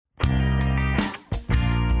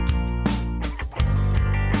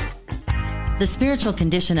The spiritual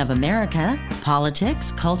condition of America,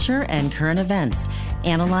 politics, culture, and current events,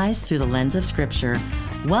 analyzed through the lens of Scripture.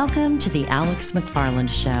 Welcome to the Alex McFarland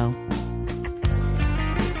Show.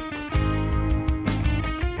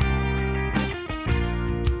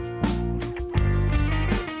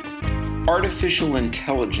 Artificial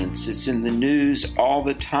intelligence, it's in the news all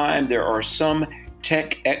the time. There are some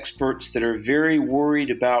tech experts that are very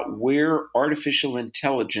worried about where artificial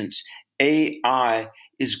intelligence, AI,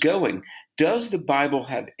 is going. Does the Bible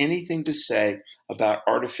have anything to say about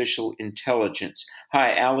artificial intelligence?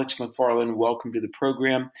 Hi, Alex McFarland. Welcome to the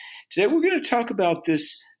program. Today we're going to talk about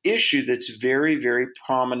this issue that's very, very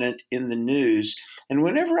prominent in the news. And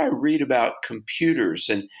whenever I read about computers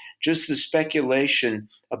and just the speculation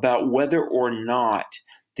about whether or not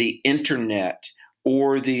the internet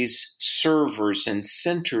or these servers and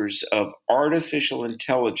centers of artificial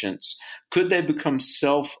intelligence, could they become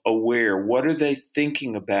self-aware? What are they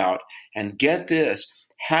thinking about? And get this,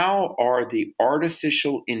 how are the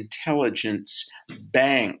artificial intelligence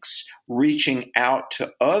banks reaching out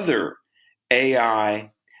to other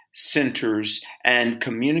AI centers and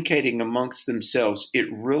communicating amongst themselves? It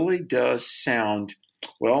really does sound,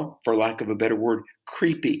 well, for lack of a better word,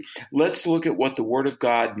 creepy. Let's look at what the Word of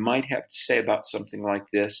God might have to say about something like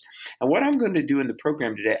this. And what I'm going to do in the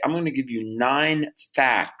program today, I'm going to give you nine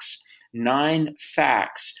facts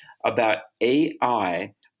about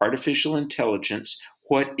AI, artificial intelligence,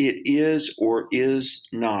 what it is or is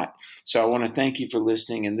not. So I want to thank you for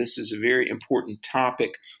listening, and this is a very important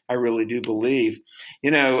topic, I really do believe.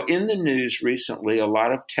 You know, in the news recently, a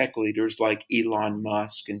lot of tech leaders like Elon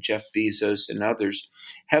Musk and Jeff Bezos and others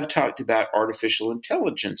have talked about artificial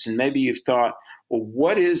intelligence, and maybe you've thought, well,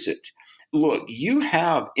 what is it? Look, you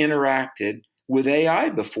have interacted with AI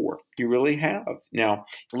before. You really have. Now,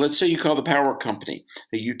 let's say you call the power company,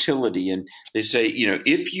 a utility, and they say,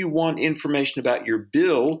 if you want information about your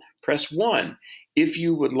bill, press 1. If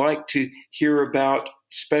you would like to hear about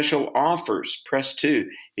special offers, press 2.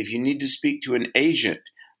 If you need to speak to an agent,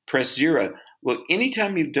 press 0. Look,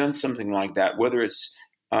 anytime you've done something like that, whether it's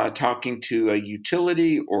talking to a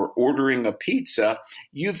utility or ordering a pizza,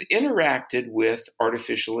 you've interacted with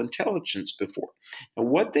artificial intelligence before. And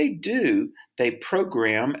what they do, they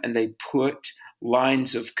program and they put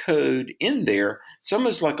lines of code in there. It's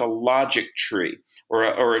almost like a logic tree or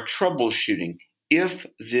a troubleshooting. If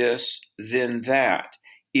this, then that.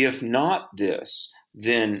 If not this,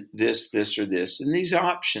 then this, or this. And these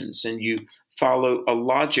options, and you follow a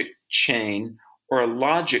logic chain or a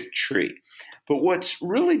logic tree. But what's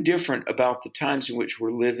really different about the times in which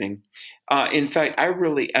we're living, in fact, I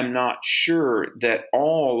really am not sure that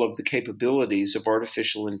all of the capabilities of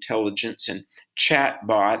artificial intelligence and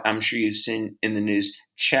chatbot, I'm sure you've seen in the news,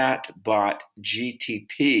 chatbot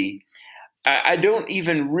GTP, I don't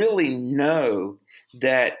even really know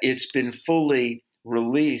that it's been fully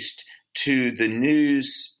released to the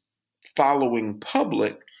news following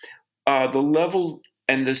public, the level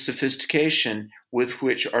and the sophistication with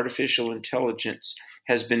which artificial intelligence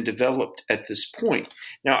has been developed at this point.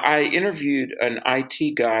 Now, I interviewed an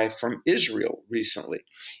IT guy from Israel recently,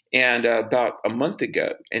 and about a month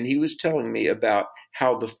ago, and he was telling me about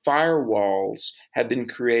how the firewalls have been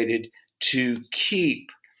created to keep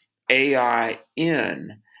AI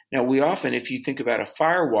in. Now, we often, if you think about a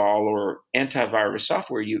firewall or antivirus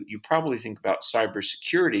software, you probably think about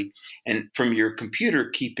cybersecurity and from your computer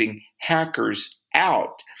keeping hackers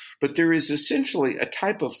out. But there is essentially a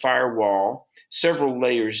type of firewall, several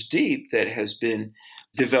layers deep, that has been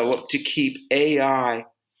developed to keep AI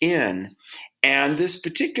in. And this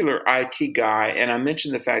particular IT guy, and I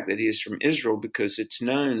mentioned the fact that he is from Israel because it's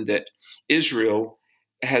known that Israel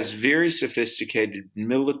has very sophisticated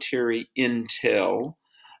military intel,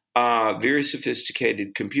 very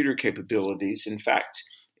sophisticated computer capabilities. In fact,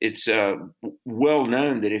 it's well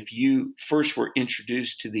known that if you first were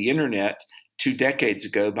introduced to the internet 2 decades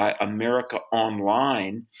ago by America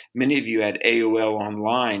Online, many of you had AOL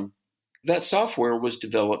Online, that software was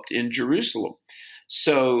developed in Jerusalem.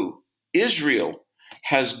 So Israel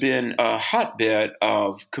has been a hotbed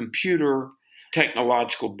of computer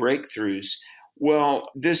technological breakthroughs. Well,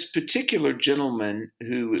 this particular gentleman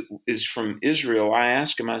who is from Israel, I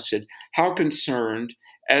asked him, I said, how concerned,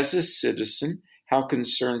 as a citizen, how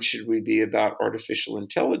concerned should we be about artificial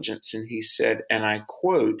intelligence? And he said, and I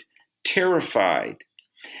quote, terrified.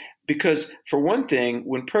 Because for one thing,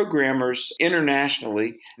 when programmers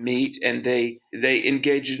internationally meet and they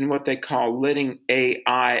engage in what they call letting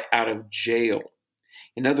AI out of jail,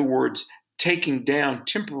 in other words, taking down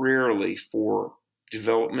temporarily for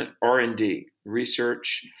development, R&D,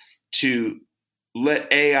 research, to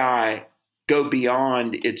let AI go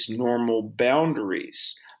beyond its normal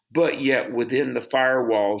boundaries, but yet within the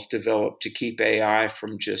firewalls developed to keep AI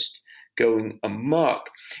from just going amok.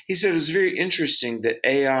 He said it was very interesting that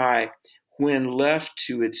AI, when left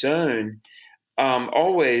to its own,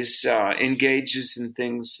 always engages in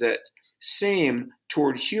things that seem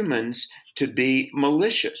toward humans to be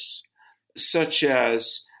malicious, such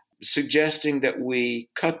as suggesting that we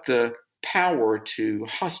cut the power to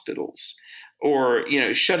hospitals, or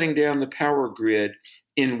shutting down the power grid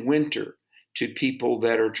in winter to people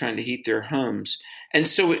that are trying to heat their homes. And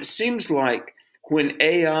so it seems like when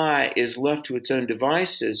AI is left to its own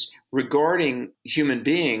devices regarding human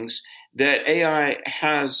beings, that AI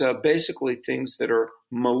has basically things that are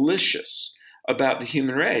malicious about the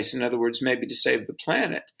human race. In other words, maybe to save the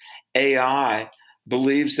planet, AI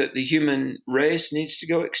believes that the human race needs to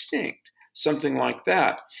go extinct, something like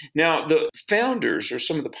that. Now, the founders or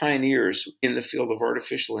some of the pioneers in the field of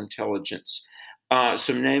artificial intelligence,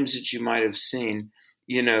 some names that you might have seen,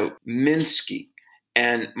 Minsky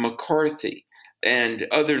and McCarthy and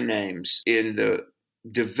other names in the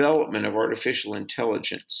development of artificial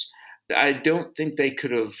intelligence. I don't think they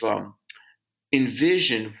could have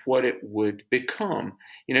envisioned what it would become.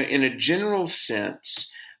 In a general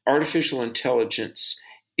sense, artificial intelligence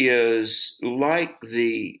is like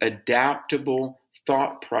the adaptable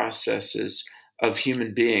thought processes of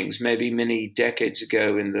human beings. Maybe many decades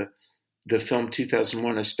ago in the film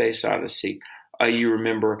 2001: A Space Odyssey, you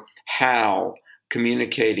remember Hal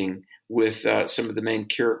communicating with some of the main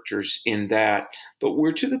characters in that. But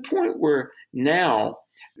we're to the point where now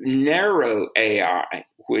narrow AI,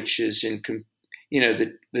 which is in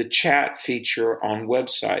the chat feature on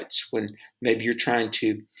websites, when maybe you're trying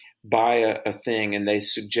to buy a thing and they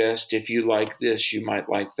suggest, if you like this, you might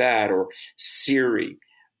like that, or Siri,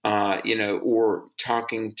 or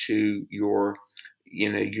talking to your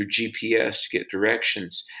GPS to get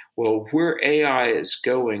directions. Well, where AI is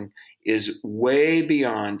going is way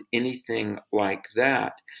beyond anything like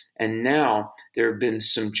that. And now there have been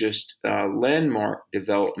some just landmark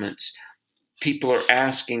developments. People are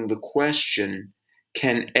asking the question,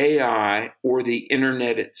 can AI or the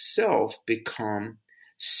internet itself become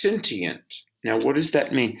sentient? Now, what does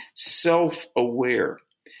that mean? Self-aware.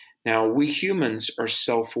 Now, we humans are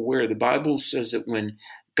self-aware. The Bible says that when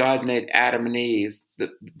God made Adam and Eve,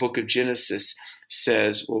 the book of Genesis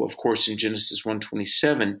says, well, of course, in Genesis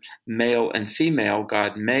 1:27, male and female,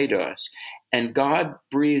 God made us. And God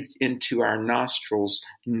breathed into our nostrils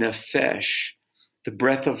nephesh, the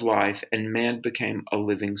breath of life, and man became a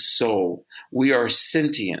living soul. We are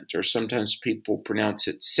sentient, or sometimes people pronounce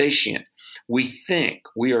it sentient. We think,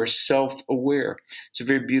 we are self-aware. It's a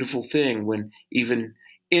very beautiful thing when even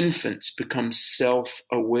infants become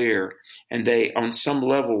self-aware, and they, on some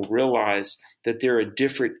level, realize that they're a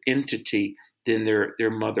different entity than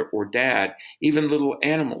their mother or dad. Even little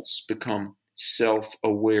animals become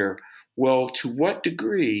self-aware. Well, to what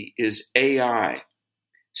degree is AI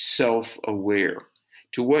self-aware?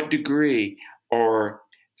 To what degree are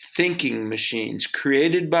thinking machines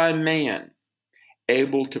created by man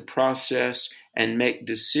able to process and make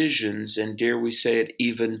decisions, and dare we say it,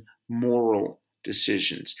 even moral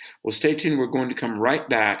decisions? Well, stay tuned. We're going to come right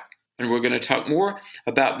back, and we're going to talk more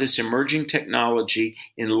about this emerging technology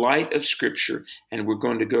in light of Scripture, and we're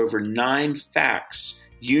going to go over 9 facts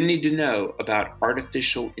you need to know about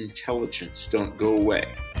artificial intelligence. Don't go away.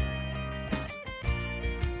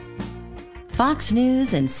 Fox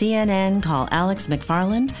News and CNN call Alex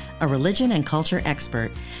McFarland a religion and culture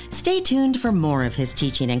expert. Stay tuned for more of his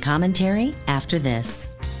teaching and commentary after this.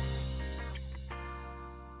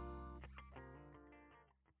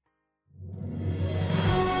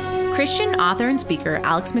 Christian author and speaker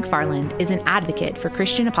Alex McFarland is an advocate for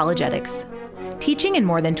Christian apologetics. Teaching in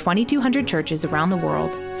more than 2,200 churches around the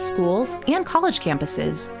world, schools, and college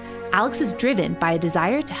campuses, Alex is driven by a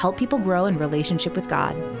desire to help people grow in relationship with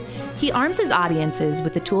God. He arms his audiences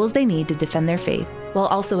with the tools they need to defend their faith, while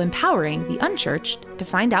also empowering the unchurched to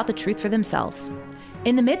find out the truth for themselves.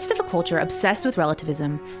 In the midst of a culture obsessed with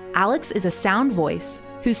relativism, Alex is a sound voice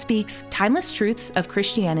who speaks timeless truths of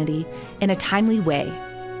Christianity in a timely way.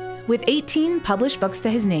 With 18 published books to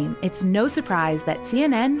his name, it's no surprise that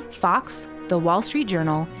CNN, Fox, The Wall Street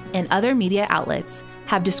Journal, and other media outlets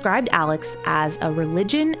have described Alex as a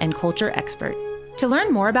religion and culture expert. To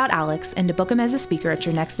learn more about Alex and to book him as a speaker at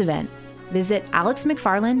your next event, visit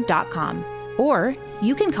alexmcfarland.com, or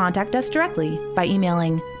you can contact us directly by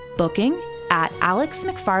emailing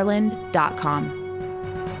booking@alexmcfarland.com.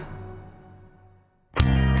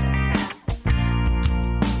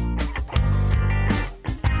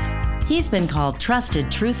 He's been called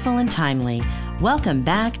trusted, truthful, and timely. Welcome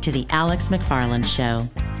back to the Alex McFarland Show.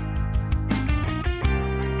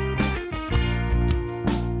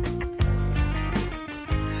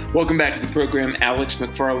 Welcome back to the program. Alex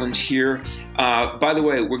McFarland here. By the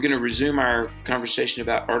way, we're going to resume our conversation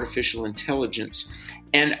about artificial intelligence.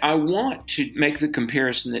 And I want to make the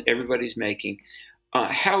comparison that everybody's making.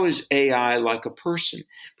 How is AI like a person?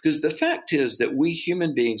 Because the fact is that we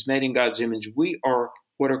human beings made in God's image, we are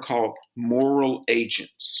what are called moral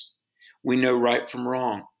agents. We know right from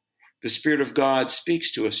wrong. The Spirit of God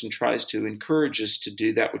speaks to us and tries to encourage us to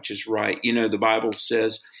do that which is right. You know, the Bible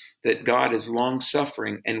says that God is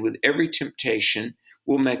long-suffering, and with every temptation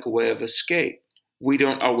will make a way of escape. We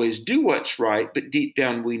don't always do what's right, but deep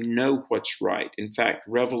down we know what's right. In fact,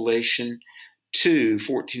 Revelation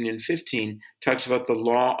 2:14 and 15 talks about the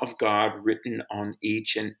law of God written on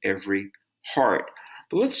each and every heart.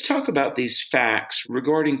 But let's talk about these facts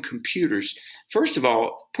regarding computers. First of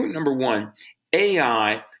all, point number one,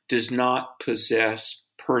 AI does not possess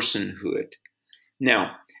personhood.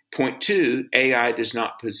 Now, point two, AI does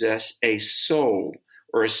not possess a soul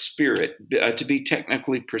or a spirit. To be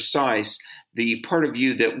technically precise, the part of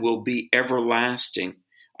you that will be everlasting,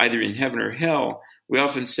 either in heaven or hell. We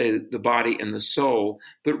often say the body and the soul,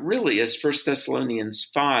 but really, as 1 Thessalonians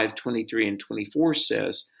 5:23 and 24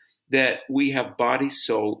 says, that we have body,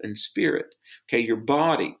 soul, and spirit. Okay, your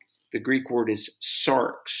body, the Greek word is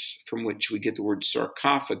sarx, from which we get the word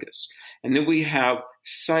sarcophagus. And then we have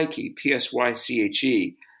psyche,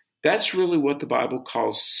 Psyche. That's really what the Bible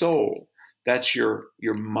calls soul. That's your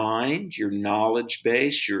mind, your knowledge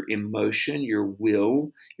base, your emotion, your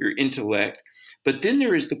will, your intellect. But then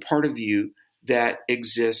there is the part of you that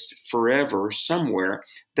exists forever somewhere.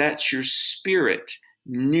 That's your spirit,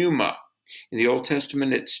 pneuma. In the Old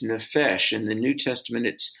Testament, it's nephesh. In the New Testament,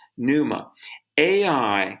 it's pneuma.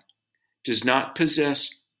 AI does not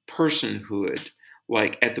possess personhood.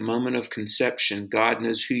 Like at the moment of conception, God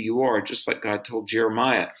knows who you are, just like God told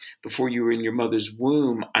Jeremiah, before you were in your mother's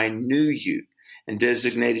womb, I knew you and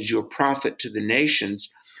designated you a prophet to the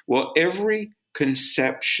nations. Well, every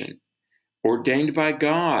conception ordained by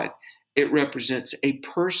God, it represents a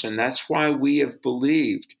person. That's why we have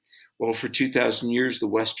believed. Well, for 2,000 years, the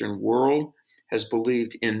Western world has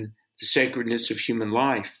believed in the sacredness of human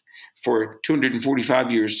life. For 245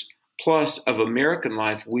 years plus of American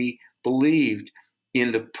life, we believed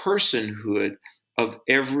in the personhood of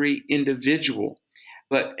every individual.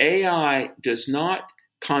 But AI does not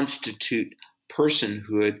constitute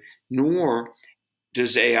personhood, nor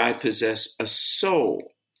does AI possess a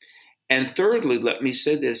soul. And thirdly, let me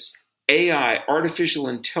say this, AI, artificial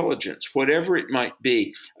intelligence, whatever it might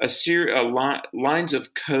be, lines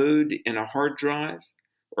of code in a hard drive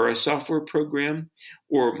or a software program,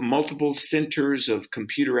 or multiple centers of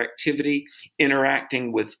computer activity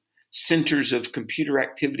interacting with centers of computer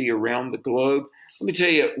activity around the globe. Let me tell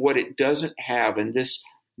you what it doesn't have, and this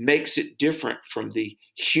makes it different from the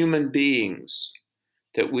human beings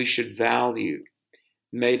that we should value,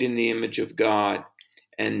 made in the image of God,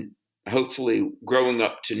 and hopefully growing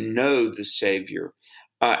up to know the Savior.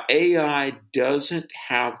 AI doesn't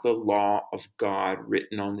have the law of God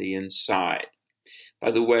written on the inside. By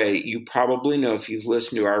the way, you probably know, if you've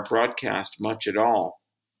listened to our broadcast much at all,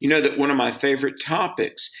 you know that one of my favorite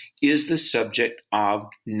topics is the subject of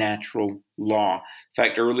natural law. In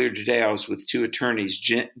fact, earlier today I was with two attorneys,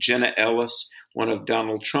 Jenna Ellis, one of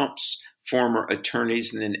Donald Trump's former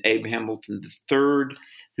attorneys, and then Abe Hamilton III,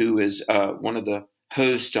 who is one of the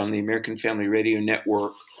hosts on the American Family Radio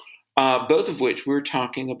Network, both of which we're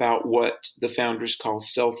talking about what the founders call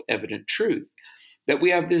self-evident truth, that we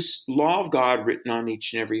have this law of God written on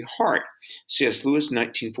each and every heart. C.S. Lewis in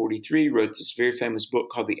 1943 wrote this very famous book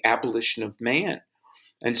called The Abolition of Man.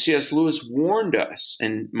 And C.S. Lewis warned us,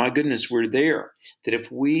 and my goodness, we're there, that if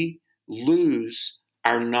we lose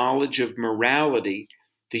our knowledge of morality,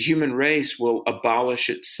 the human race will abolish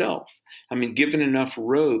itself. I mean, given enough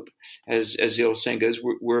rope, as the old saying goes,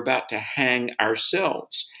 we're about to hang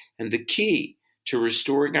ourselves. And the key to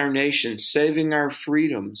restoring our nation, saving our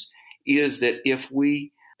freedoms, is that if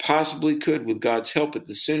we possibly could, with God's help, at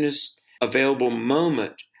the soonest available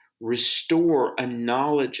moment, restore a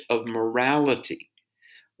knowledge of morality.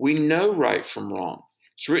 We know right from wrong.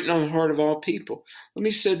 It's written on the heart of all people. Let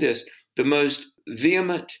me say this, the most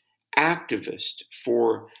vehement activist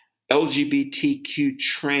for LGBTQ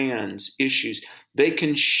trans issues, they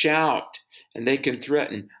can shout and they can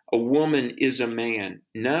threaten, a woman is a man.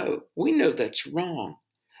 No, we know that's wrong.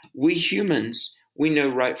 We humans, we know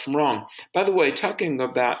right from wrong. By the way, talking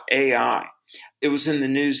about AI, it was in the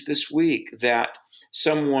news this week that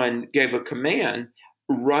someone gave a command,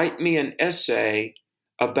 write me an essay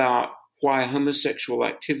about why homosexual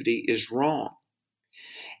activity is wrong.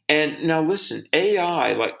 And now listen,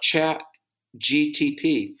 AI like Chat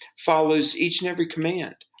GTP follows each and every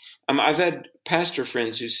command. I've had pastor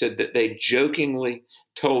friends who said that they jokingly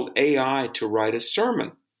told AI to write a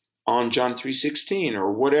sermon on John 3:16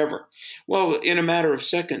 or whatever. Well, in a matter of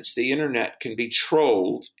seconds, the internet can be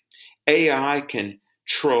trolled. AI can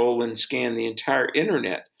troll and scan the entire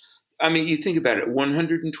internet. I mean, you think about it,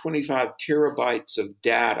 125 terabytes of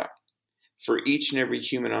data for each and every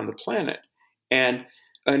human on the planet. And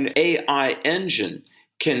an AI engine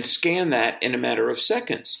can scan that in a matter of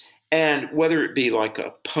seconds. And whether it be like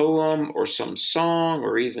a poem or some song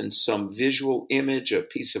or even some visual image, a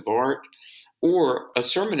piece of art, or a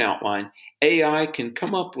sermon outline, AI can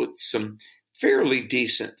come up with some fairly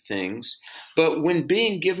decent things. But when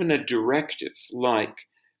being given a directive, like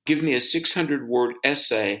give me a 600-word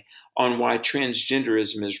essay on why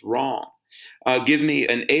transgenderism is wrong, give me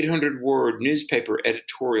an 800-word newspaper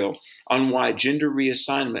editorial on why gender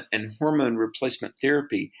reassignment and hormone replacement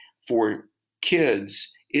therapy for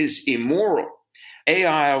kids is immoral,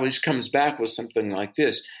 AI always comes back with something like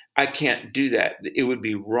this: I can't do that. It would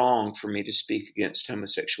be wrong for me to speak against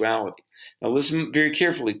homosexuality. Now listen very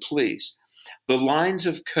carefully, please. The lines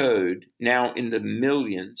of code, now in the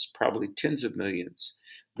millions, probably tens of millions,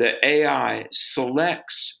 that AI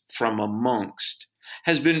selects from amongst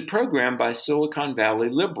has been programmed by Silicon Valley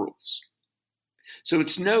liberals. So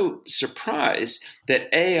it's no surprise that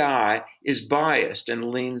AI is biased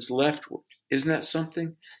and leans leftward. Isn't that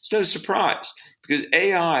something? It's no surprise, because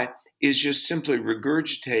AI is just simply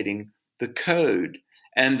regurgitating the code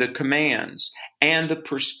and the commands and the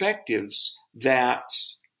perspectives that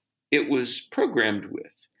it was programmed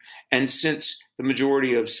with. And since the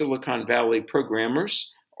majority of Silicon Valley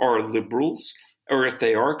programmers are liberals, or if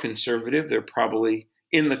they are conservative, they're probably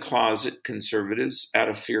in the closet conservatives out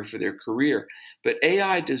of fear for their career. But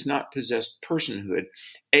AI does not possess personhood.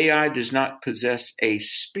 AI does not possess a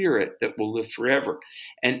spirit that will live forever.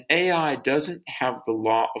 And AI doesn't have the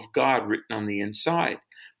law of God written on the inside.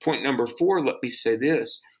 Point number 4, let me say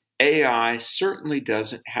this: AI certainly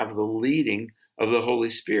doesn't have the leading of the Holy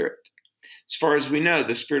Spirit. As far as we know,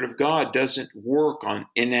 the Spirit of God doesn't work on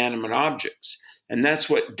inanimate objects. And that's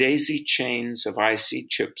what daisy chains of IC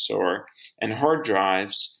chips are, and hard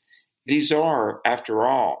drives. These are, after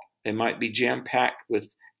all, they might be jam-packed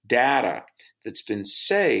with data that's been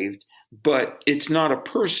saved, but it's not a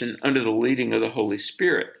person under the leading of the Holy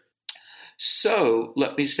Spirit. So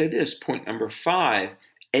let me say this, point number 5,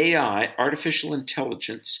 AI, artificial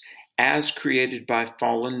intelligence, as created by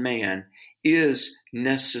fallen man, is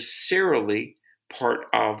necessarily part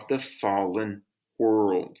of the fallen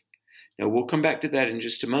world. Now, we'll come back to that in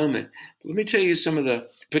just a moment. But let me tell you some of the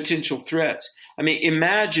potential threats. I mean,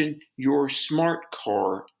 imagine your smart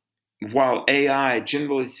car, while AI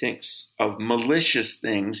generally thinks of malicious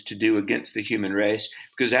things to do against the human race,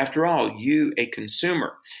 because after all, you, a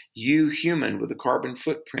consumer, you human with a carbon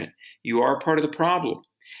footprint, you are part of the problem.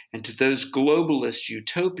 And to those globalist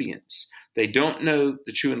utopians, they don't know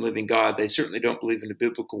the true and living God. They certainly don't believe in a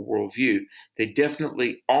biblical worldview. They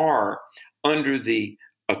definitely are under the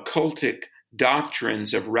occultic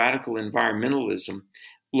doctrines of radical environmentalism.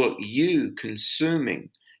 Look, you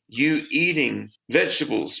consuming, you eating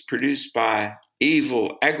vegetables produced by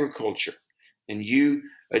evil agriculture, and you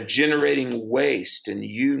generating waste, and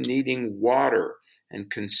you needing water and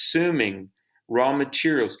consuming raw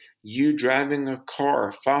materials, you driving a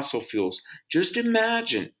car, fossil fuels. Just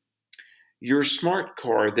imagine your smart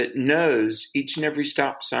car that knows each and every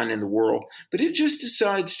stop sign in the world, but it just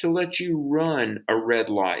decides to let you run a red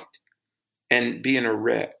light and be in a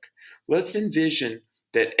wreck. Let's envision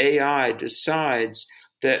that AI decides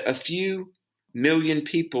that a few million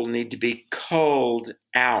people need to be culled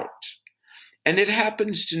out. And it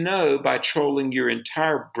happens to know by trolling your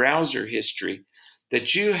entire browser history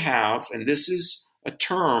that you have, and this is a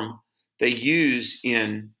term they use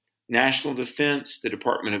in national defense, the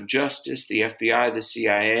Department of Justice, the FBI, the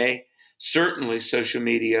CIA, certainly social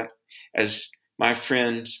media. As my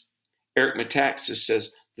friend Eric Metaxas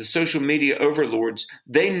says, the social media overlords,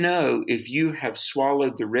 they know if you have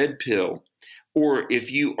swallowed the red pill or if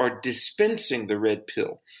you are dispensing the red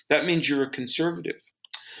pill. That means you're a conservative.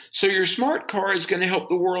 So your smart car is going to help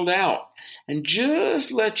the world out and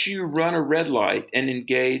just let you run a red light and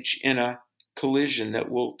engage in a collision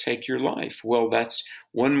that will take your life. Well, that's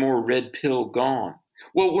one more red pill gone.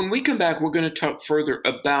 Well, when we come back, we're going to talk further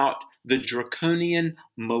about the draconian,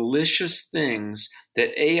 malicious things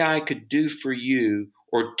that AI could do for you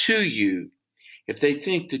or to you if they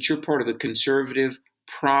think that you're part of the conservative,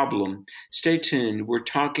 problem. Stay tuned. We're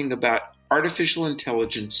talking about artificial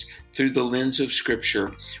intelligence through the lens of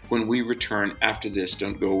Scripture when we return after this.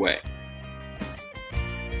 Don't go away.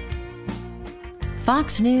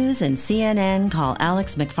 Fox News and CNN call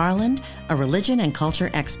Alex McFarland a religion and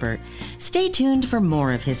culture expert. Stay tuned for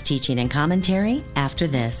more of his teaching and commentary after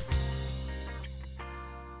this.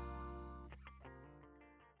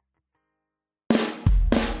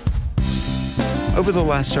 Over the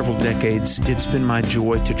last several decades, it's been my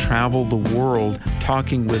joy to travel the world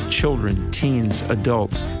talking with children, teens,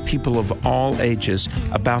 adults, people of all ages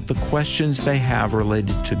about the questions they have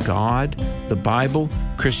related to God, the Bible,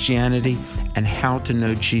 Christianity, and how to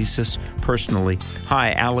know Jesus personally.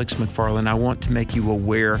 Hi, Alex McFarland. I want to make you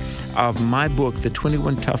aware of my book, The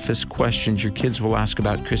 21 Toughest Questions Your Kids Will Ask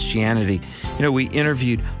About Christianity. You know, we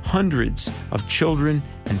interviewed hundreds of children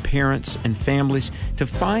and parents and families to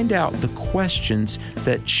find out the questions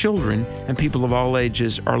that children and people of all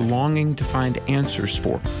ages are longing to find answers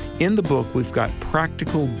for. In the book, we've got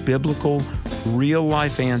practical, biblical,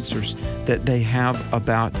 real-life answers that they have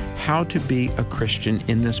about how to be a Christian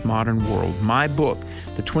in this modern world. My book,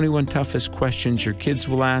 The 21 Toughest Questions Your Kids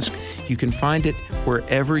Will Ask, you can find it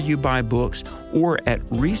wherever you buy books or at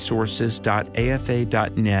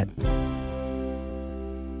resources.afa.net.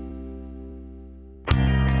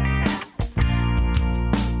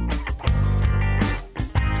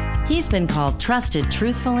 He's been called trusted,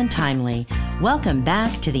 truthful, and timely. Welcome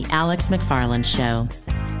back to the Alex McFarland Show.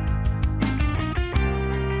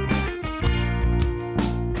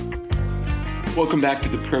 Welcome back to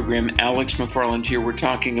the program. Alex McFarland here. We're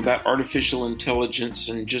talking about artificial intelligence,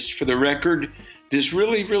 and just for the record, this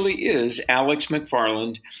really is Alex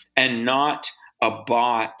McFarland and not a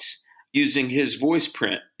bot using his voice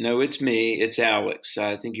print. No, it's me. It's Alex.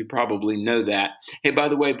 I think you probably know that. Hey, by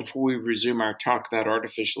the way, before we resume our talk about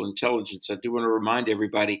artificial intelligence, I do want to remind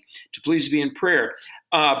everybody to please be in prayer.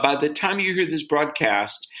 By the time you hear this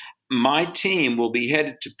broadcast, my team will be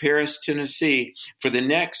headed to Paris, Tennessee for the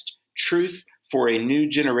next Truth for a New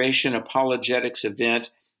Generation Apologetics event.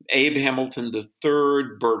 Abe Hamilton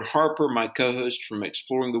III, Bert Harper, my co-host from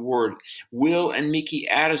Exploring the Word, Will and Mickey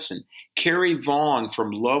Addison, Carrie Vaughn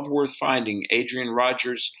from Love Worth Finding, Adrian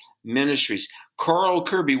Rogers Ministries, Carl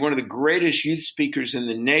Kirby, one of the greatest youth speakers in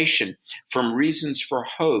the nation from Reasons for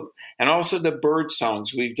Hope, and also the Bird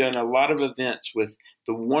Songs. We've done a lot of events with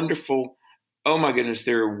the wonderful, oh my goodness,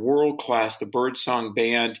 they're world-class, the Bird Song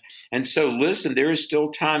Band. And so listen, there is still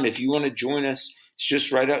time if you want to join us. It's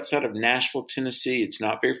just right outside of Nashville, Tennessee. It's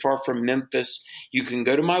not very far from Memphis. You can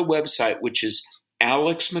go to my website, which is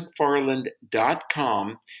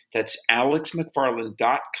alexmcfarland.com. That's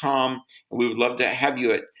alexmcfarland.com. And we would love to have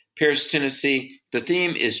you at Paris, Tennessee. The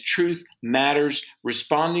theme is Truth Matters,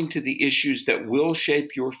 responding to the issues that will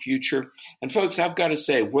shape your future. And folks, I've got to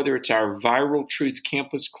say, whether it's our Viral Truth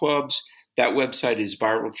Campus Clubs, that website is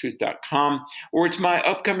viraltruth.com, or it's my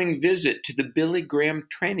upcoming visit to the Billy Graham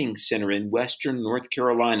Training Center in Western North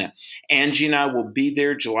Carolina. Angie and I will be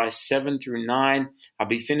there July 7 through 9. I'll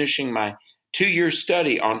be finishing my 2-year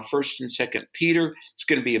study on 1st and 2nd Peter. It's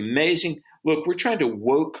going to be amazing. Look, we're trying to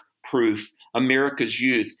woke-proof America's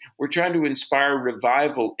youth. We're trying to inspire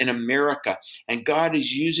revival in America, and God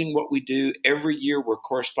is using what we do. Every year we're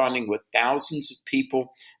corresponding with thousands of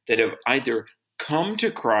people that have either come to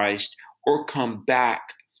Christ or come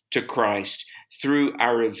back to Christ through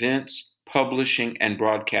our events, publishing, and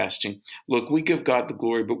broadcasting. Look, we give God the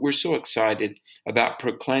glory, but we're so excited about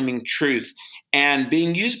proclaiming truth and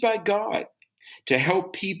being used by God to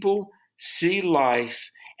help people see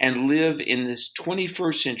life and live in this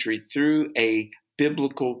 21st century through a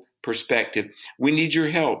biblical perspective. We need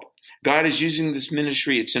your help. God is using this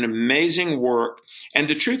ministry. It's an amazing work, and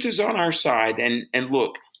the truth is on our side. And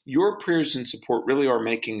look, your prayers and support really are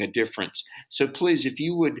making a difference. So please, if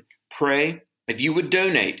you would pray, if you would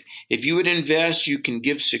donate, if you would invest, you can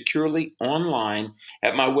give securely online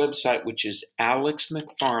at my website, which is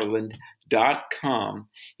alexmcfarland.com.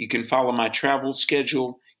 You can follow my travel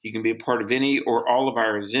schedule. You can be a part of any or all of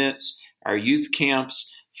our events, our youth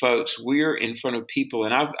camps. Folks, we're in front of people,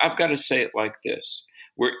 and I've got to say it like this.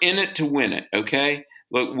 We're in it to win it, okay?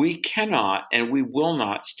 Look, we cannot and we will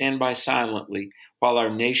not stand by silently while our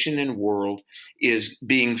nation and world is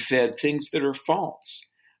being fed things that are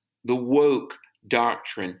false. The woke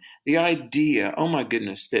doctrine, the idea, oh my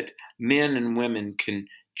goodness, that men and women can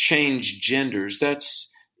change genders,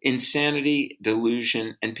 that's insanity,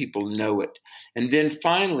 delusion, and people know it. And then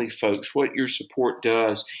finally, folks, what your support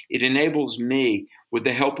does, it enables me, with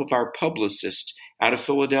the help of our publicist out of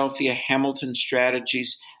Philadelphia, Hamilton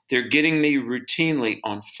Strategies. They're getting me routinely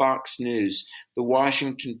on Fox News, the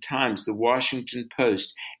Washington Times, the Washington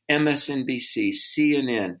Post, MSNBC,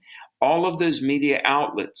 CNN, all of those media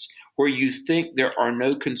outlets where you think there are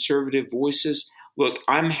no conservative voices. Look,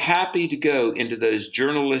 I'm happy to go into those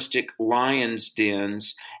journalistic lions'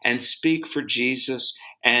 dens and speak for Jesus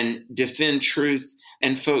and defend truth.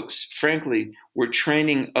 And folks, frankly, we're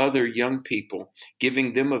training other young people,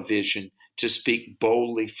 giving them a vision to speak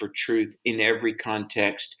boldly for truth in every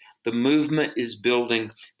context. The movement is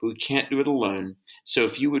building, but we can't do it alone. So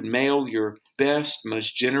if you would mail your best,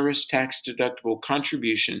 most generous tax-deductible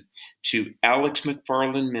contribution to Alex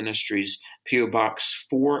McFarland Ministries, P.O. Box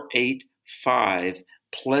 485,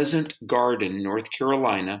 Pleasant Garden, North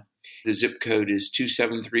Carolina. The zip code is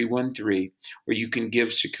 27313, or you can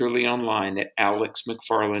give securely online at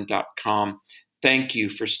alexmcfarland.com. Thank you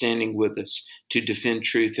for standing with us to defend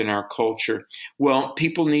truth in our culture. Well,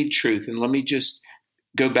 people need truth, and let me just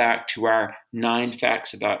go back to our 9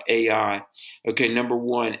 facts about AI. Okay, number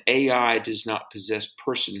 1, AI does not possess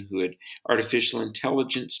personhood. Artificial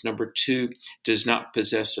intelligence. Number 2, does not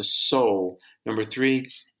possess a soul. Number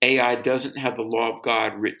 3, AI doesn't have the law of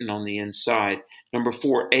God written on the inside. Number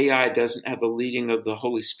 4, AI doesn't have the leading of the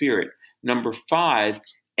Holy Spirit. Number 5,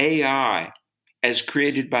 AI, as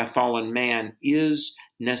created by fallen man, is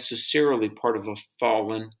necessarily part of a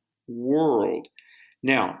fallen world.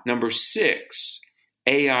 Now, number 6,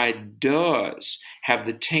 AI does have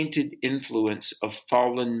the tainted influence of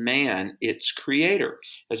fallen man, its creator,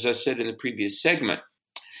 as I said in the previous segment,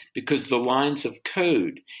 because the lines of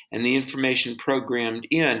code and the information programmed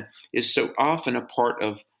in is so often a part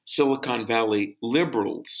of Silicon Valley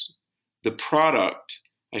liberals, the product,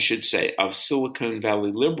 I should say, of Silicon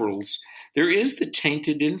Valley liberals. There is the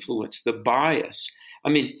tainted influence, the bias. I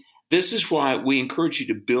mean, this is why we encourage you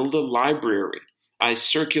to build a library. I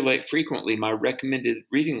circulate frequently my recommended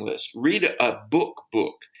reading list. Read a book,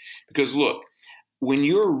 because look, when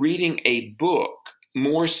you're reading a book,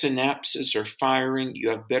 more synapses are firing, you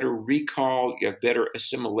have better recall, you have better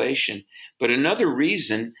assimilation. But another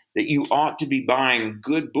reason that you ought to be buying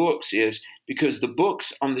good books is because the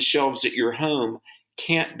books on the shelves at your home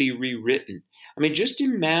can't be rewritten. I mean, just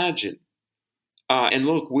imagine, and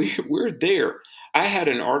look, we're there. I had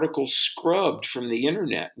an article scrubbed from the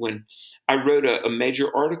internet when I wrote a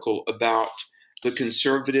major article about the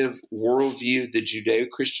conservative worldview, the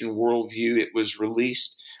Judeo-Christian worldview. It was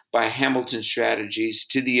released by Hamilton Strategies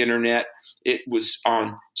to the internet. It was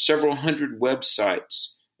on several hundred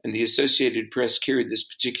websites, and the Associated Press carried this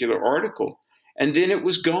particular article. And then it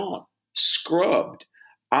was gone, scrubbed.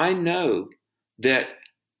 I know that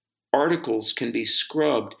articles can be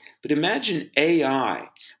scrubbed, but imagine AI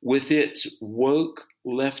with its woke,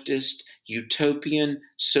 leftist, utopian,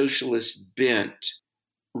 socialist bent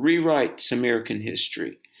rewrites American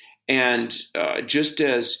history. And just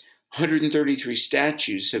as 133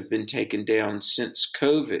 statues have been taken down since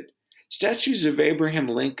COVID, statues of Abraham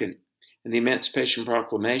Lincoln and the Emancipation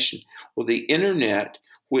Proclamation, well, the internet,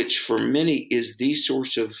 which for many is the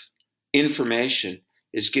source of information,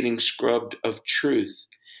 is getting scrubbed of truth.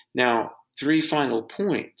 Now, 3 final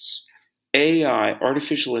points. AI,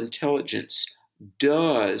 artificial intelligence,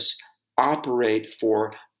 does operate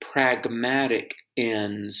for pragmatic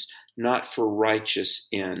ends, not for righteous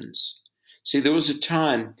ends. See, there was a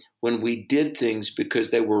time when we did things because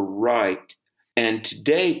they were right. And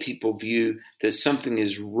today people view that something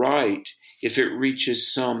is right if it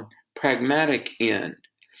reaches some pragmatic end.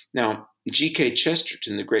 Now, G.K.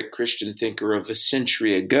 Chesterton, the great Christian thinker of a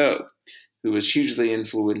century ago, who was hugely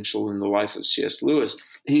influential in the life of C.S. Lewis,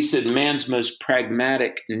 he said man's most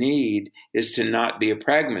pragmatic need is to not be a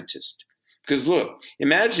pragmatist. Because look,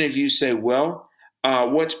 imagine if you say, well,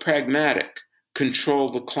 what's pragmatic? Control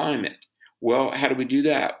the climate. Well, how do we do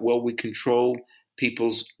that? Well, we control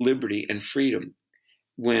people's liberty and freedom.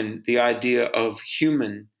 When the idea of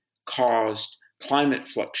human-caused climate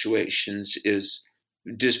fluctuations is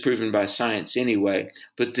disproven by science anyway,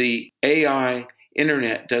 but the AI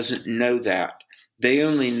internet doesn't know that. They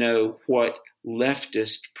only know what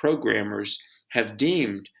leftist programmers have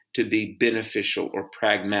deemed to be beneficial or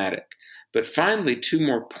pragmatic. But finally, 2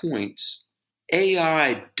 more points.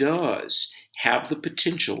 AI does have the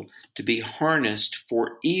potential to be harnessed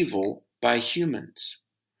for evil by humans.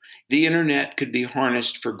 The internet could be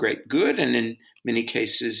harnessed for great good, and in many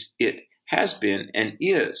cases it has been and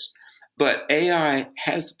is. But AI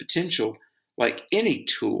has the potential, like any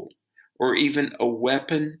tool or even a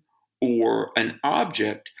weapon or an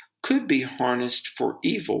object could be harnessed for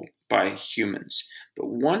evil by humans. But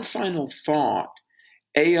one final thought,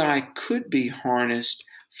 AI could be harnessed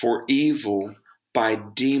for evil by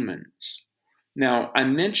demons. Now, I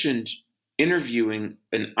mentioned interviewing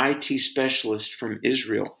an IT specialist from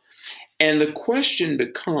Israel, and the question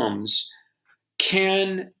becomes,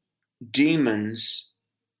 can demons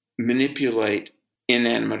manipulate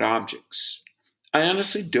inanimate objects? I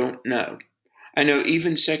honestly don't know. I know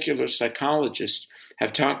even secular psychologists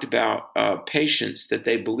have talked about patients that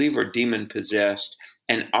they believe are demon-possessed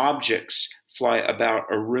and objects fly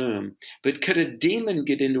about a room. But could a demon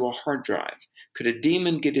get into a hard drive? Could a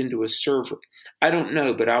demon get into a server? I don't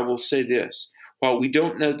know, but I will say this. While we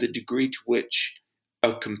don't know the degree to which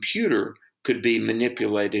a computer could be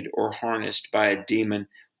manipulated or harnessed by a demon,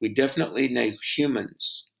 we definitely know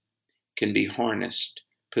humans can be harnessed,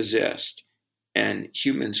 possessed, and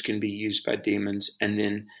humans can be used by demons, and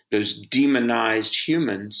then those demonized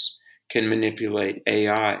humans can manipulate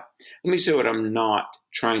AI. Let me say what I'm not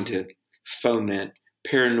trying to foment: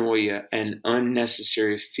 paranoia and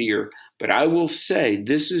unnecessary fear. But I will say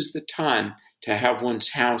this is the time to have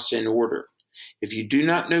one's house in order. If you do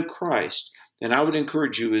not know Christ, then I would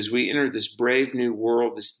encourage you, as we enter this brave new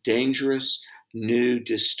world, this dangerous new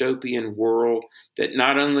dystopian world that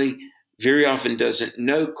not only very often doesn't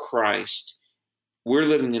know Christ, we're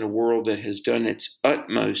living in a world that has done its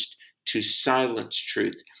utmost to silence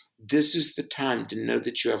truth. This is the time to know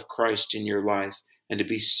that you have Christ in your life and to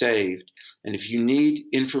be saved. And if you need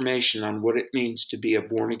information on what it means to be a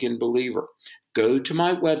born-again believer, go to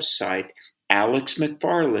my website,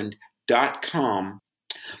 alexmcfarland.com,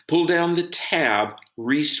 pull down the tab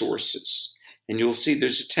Resources, and you'll see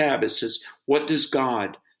there's a tab that says, what does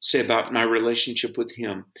God say about my relationship with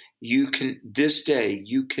Him? This day,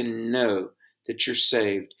 you can know that you're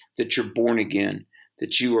saved, that you're born again,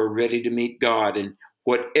 that you are ready to meet God. And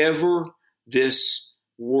whatever this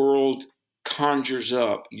world conjures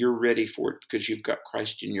up, you're ready for it because you've got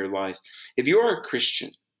Christ in your life. If you are a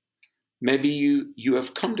Christian, maybe you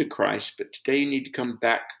have come to Christ, but today you need to come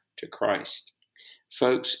back to Christ.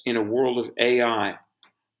 Folks, in a world of AI,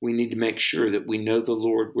 we need to make sure that we know the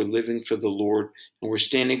Lord, we're living for the Lord, and we're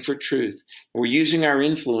standing for truth. We're using our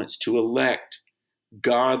influence to elect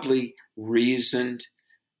godly, reasoned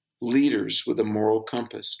leaders with a moral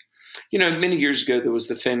compass. You know, many years ago, there was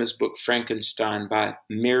the famous book Frankenstein by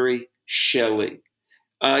Mary Shelley.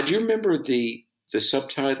 Do you remember the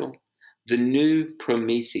subtitle? The New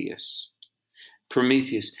Prometheus.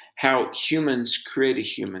 Prometheus, how humans create a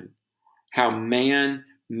human, how man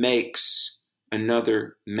makes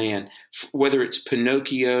another man. Whether it's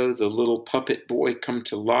Pinocchio, the little puppet boy come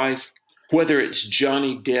to life, whether it's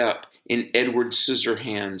Johnny Depp in Edward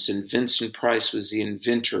Scissorhands and Vincent Price was the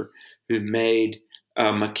inventor who made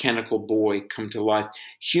a mechanical boy come to life.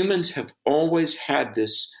 Humans have always had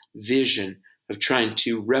this vision of trying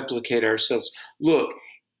to replicate ourselves. Look,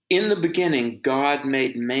 in the beginning, God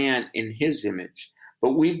made man in His image,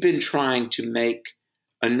 but we've been trying to make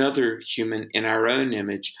another human in our own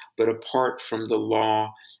image, but apart from the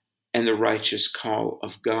law and the righteous call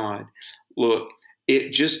of God. Look,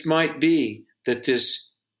 it just might be that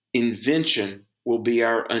this invention will be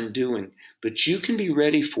our undoing, but you can be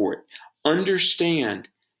ready for it. Understand,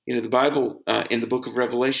 you know, the Bible in the book of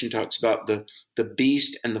Revelation talks about the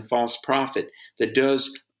beast and the false prophet that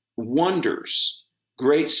does wonders,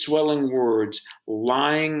 great swelling words,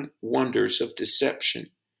 lying wonders of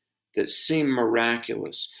deception that seem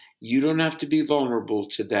miraculous. You don't have to be vulnerable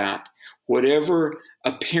to that. Whatever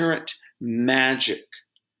apparent magic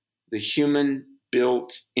the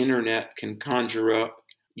human-built internet can conjure up,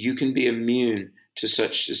 you can be immune to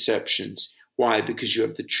such deceptions. Why? Because you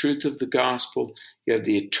have the truth of the gospel, you have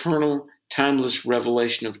the eternal, timeless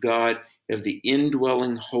revelation of God, you have the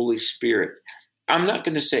indwelling Holy Spirit. I'm not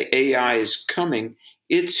going to say AI is coming,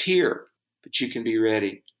 it's here, but you can be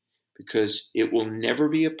ready because it will never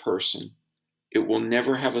be a person. It will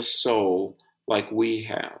never have a soul like we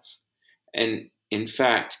have. And in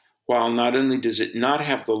fact, while not only does it not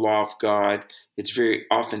have the law of God, it's very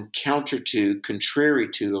often contrary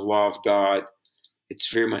to the law of God.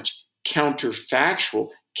 It's very much counterfactual,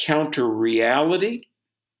 counter reality,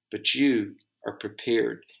 but you are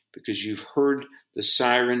prepared because you've heard the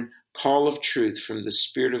siren call of truth from the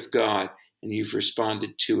Spirit of God and you've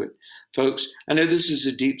responded to it. Folks, I know this is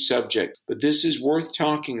a deep subject, but this is worth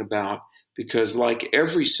talking about because like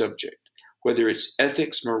every subject, whether it's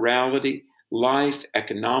ethics, morality, life,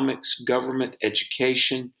 economics, government,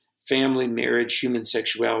 education, family, marriage, human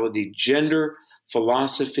sexuality, gender,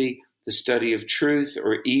 philosophy, the study of truth,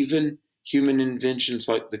 or even human inventions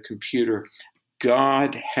like the computer,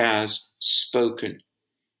 God has spoken,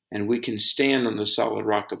 and we can stand on the solid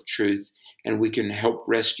rock of truth, and we can help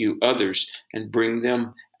rescue others and bring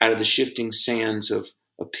them out of the shifting sands of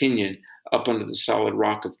opinion up onto the solid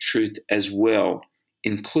rock of truth as well,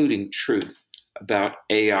 including truth about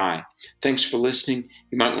AI. Thanks for listening.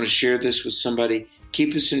 You might want to share this with somebody.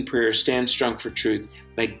 Keep us in prayer. Stand strong for truth.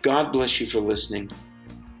 May God bless you for listening,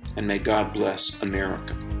 and may God bless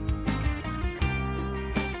America.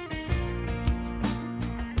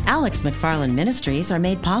 Alex McFarland Ministries are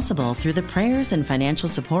made possible through the prayers and financial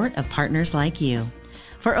support of partners like you.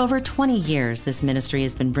 For over 20 years, this ministry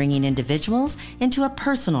has been bringing individuals into a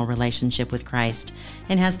personal relationship with Christ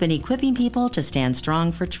and has been equipping people to stand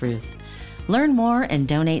strong for truth. Learn more and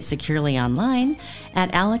donate securely online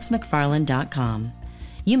at alexmcfarland.com.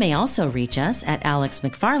 You may also reach us at Alex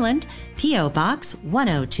McFarland, P.O. Box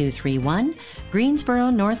 10231,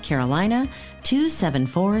 Greensboro, North Carolina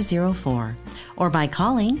 27404, or by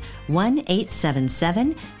calling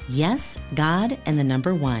 1-877-YES-GOD and the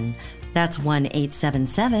number 1. That's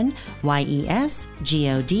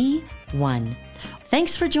 1-877-YES-GOD-1.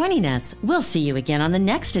 Thanks for joining us. We'll see you again on the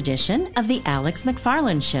next edition of The Alex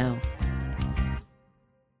McFarland Show.